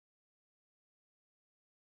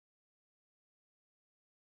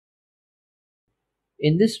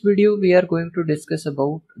In this video, we are going to discuss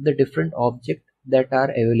about the different objects that are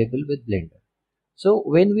available with Blender. So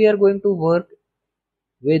when we are going to work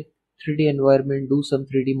with 3D environment, do some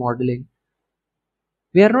 3D modeling,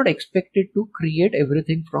 we are not expected to create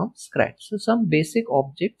everything from scratch. So some basic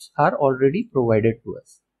objects are already provided to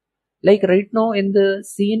us. Like right now in the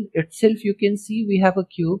scene itself, you can see we have a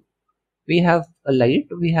cube, we have a light,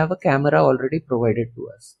 we have a camera already provided to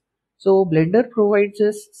us. So Blender provides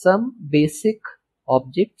us some basic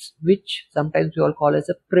objects, which sometimes we all call as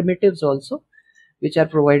a primitives also, which are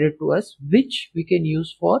provided to us, which we can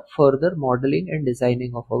use for further modeling and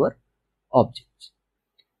designing of our objects.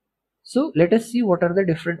 So let us see what are the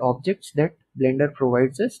different objects that Blender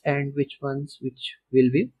provides us and which ones which will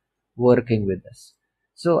be working with us.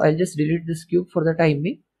 So I'll just delete this cube for the time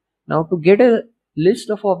being. Now to get a list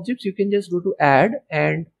of objects, you can just go to add,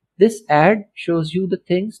 and this add shows you the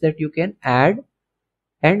things that you can add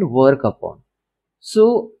and work upon.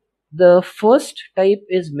 So the first type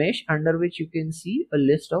is mesh, under which you can see a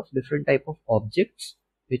list of different type of objects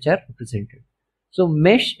which are represented. So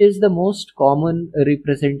mesh is the most common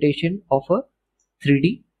representation of a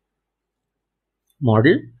 3D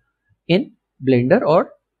model in Blender,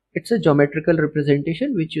 or it's a geometrical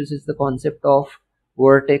representation which uses the concept of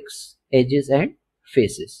vertex, edges and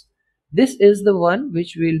faces. This is the one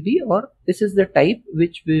which will be, or this is the type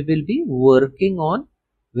which we will be working on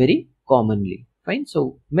very commonly. Fine.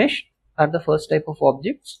 So mesh are the first type of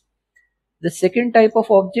objects. The second type of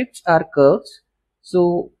objects are curves.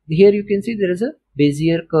 So here you can see there is a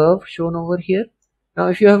Bezier curve shown over here. Now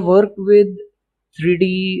if you have worked with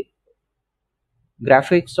 3D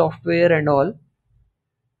graphics software and all,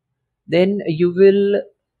 then you will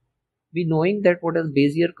be knowing that what is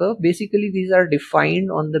Bezier curve. Basically these are defined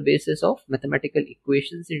on the basis of mathematical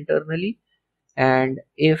equations internally, and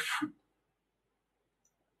if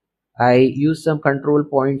I use some control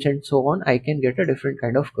points and so on, I can get a different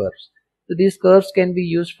kind of curves. So these curves can be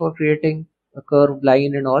used for creating a curved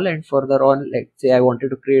line and all, and further on, like say I wanted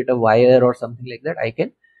to create a wire or something like that, I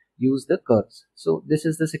can use the curves. So this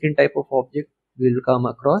is the second type of object we will come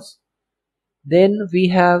across. Then we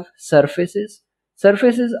have surfaces.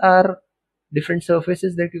 Surfaces are different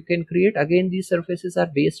surfaces that you can create. Again, these surfaces are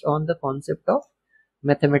based on the concept of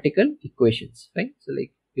mathematical equations, right? So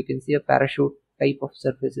like you can see a parachute type of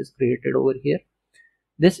surface is created over here.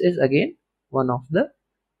 This is again one of the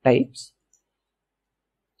types.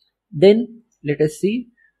 Then let us see,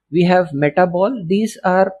 we have metaball. These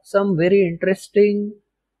are some very interesting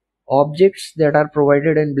objects that are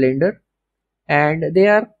provided in Blender, and they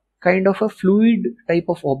are kind of a fluid type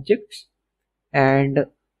of objects, and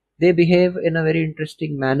they behave in a very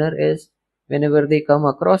interesting manner as whenever they come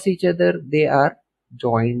across each other, they are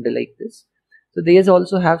joined like this. So these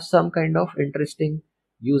also have some kind of interesting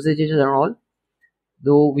usages and all,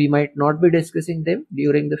 though we might not be discussing them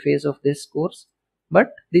during the phase of this course,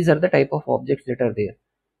 but these are the type of objects that are there.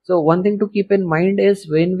 So one thing to keep in mind is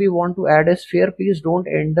when we want to add a sphere, please don't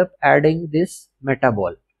end up adding this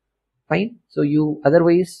metaball. Fine. So you,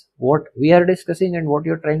 otherwise what we are discussing and what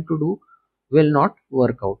you're trying to do will not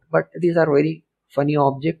work out. But these are very funny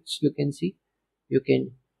objects. You can see, you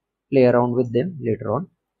can play around with them later on.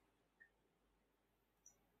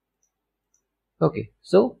 Okay,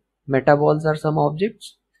 so metaballs are some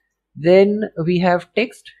objects. Then we have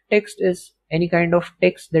text. Text is any kind of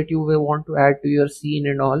text that you will want to add to your scene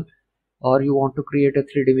and all, or you want to create a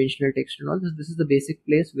three-dimensional text and all. This is the basic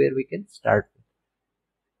place where we can start.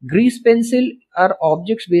 Grease pencil are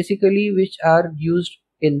objects basically which are used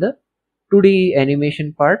in the 2D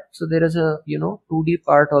animation part. So there is a 2D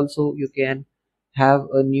part also, you can have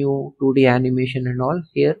a new 2D animation and all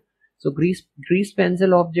here. So grease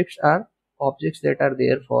pencil objects are objects that are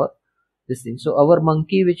there for this thing. So our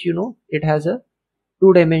monkey, which it has a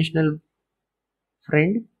two-dimensional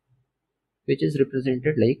friend which is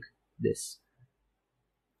represented like this.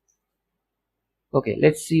 Okay,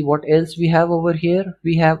 let's see what else we have over here.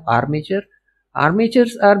 We have armature.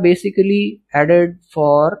 Armatures are basically added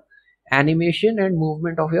for animation and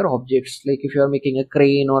movement of your objects. Like if you are making a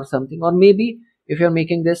crane or something, or maybe if you are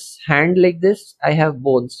making this hand like this, I have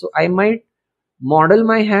bones. So I might model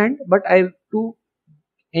my hand, but I have to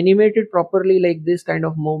animate it properly like this kind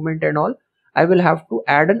of movement and all. I will have to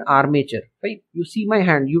add an armature, right? You see my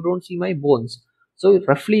hand, you don't see my bones. So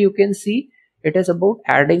roughly you can see it is about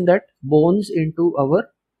adding that bones into our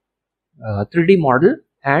 3D model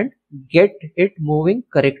and get it moving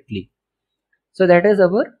correctly. So that is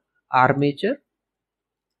our armature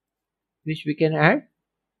which we can add.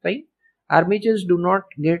 Fine. Armatures do not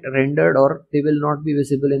get rendered, or they will not be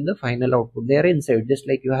visible in the final output. They are inside, just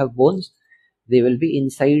like you have bones, they will be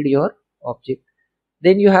inside your object.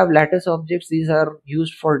 Then you have lattice objects. These are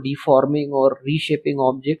used for deforming or reshaping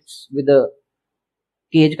objects with a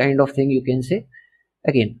cage kind of thing, you can say.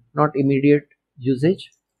 Again, not immediate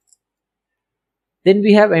usage. Then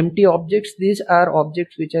we have empty objects. These are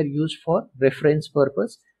objects which are used for reference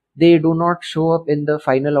purpose. They do not show up in the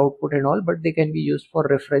final output and all, but they can be used for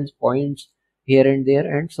reference points here and there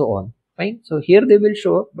and so on. Fine. So here they will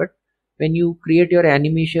show up, but when you create your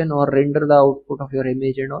animation or render the output of your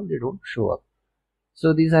image and all, they don't show up.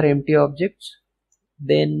 So these are empty objects.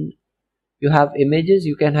 Then you have images.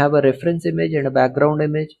 You can have a reference image and a background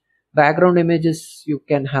image. Background images, you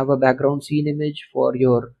can have a background scene image for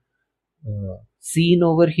your scene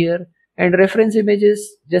over here, and reference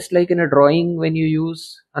images, just like in a drawing, when you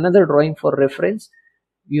use another drawing for reference,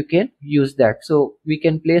 you can use that. So we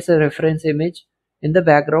can place a reference image in the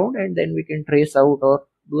background and then we can trace out or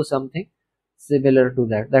do something similar to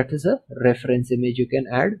that. That is a reference image you can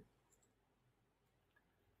add.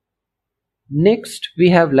 Next we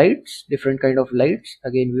have lights, different kind of lights.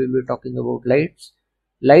 Again, we will be talking about lights.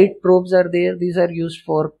 Light probes are there. These are used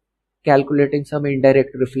for calculating some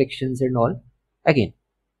indirect reflections and all. Again,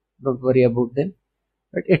 don't worry about them,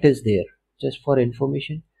 but it is there just for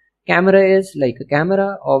information. Camera is like a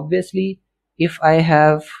camera. Obviously, if I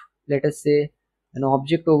have, let us say, an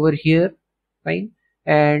object over here, fine,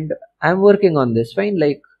 and I'm working on this, fine,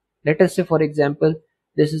 like let us say, for example,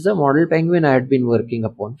 this is a model penguin I had been working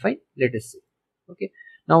upon, fine, let us say. Okay,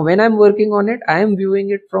 now when I'm working on it, I am viewing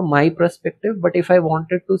it from my perspective, but if I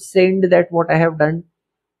wanted to send that what I have done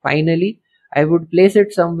finally, I would place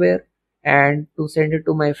it somewhere, and to send it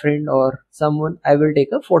to my friend or someone, I will take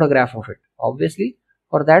a photograph of it. Obviously,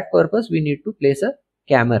 for that purpose, we need to place a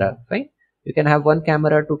camera, fine. You can have one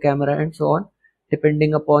camera, two camera, and so on,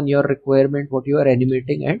 depending upon your requirement, what you are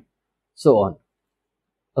animating, and so on.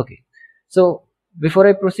 Okay, so before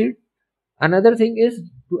I proceed, another thing is,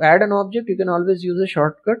 to add an object, you can always use a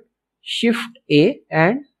shortcut Shift A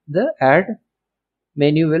and the add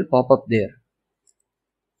menu will pop up there.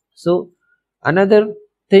 So another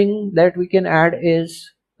thing that we can add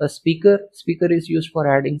is a speaker. Speaker is used for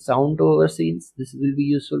adding sound to our scenes. This will be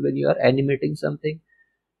useful when you are animating something.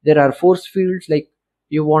 There are force fields, like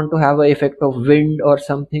you want to have an effect of wind or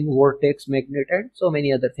something, vortex, magnet, and so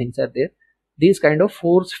many other things are there. These kind of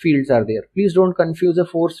force fields are there. Please don't confuse a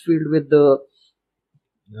force field with the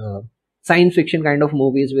science fiction kind of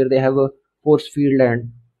movies where they have a force field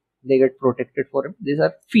and they get protected for it. These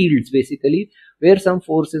are fields basically where some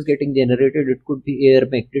force is getting generated. It could be air,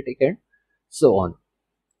 magnetic, and so on.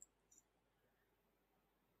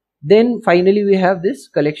 Then finally we have this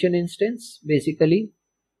collection instance. Basically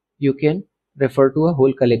you can refer to a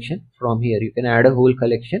whole collection from here. You can add a whole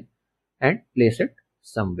collection and place it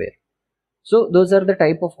somewhere. So those are the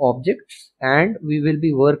type of objects, and we will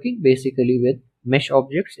be working basically with mesh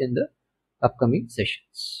objects in the upcoming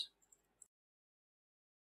sessions.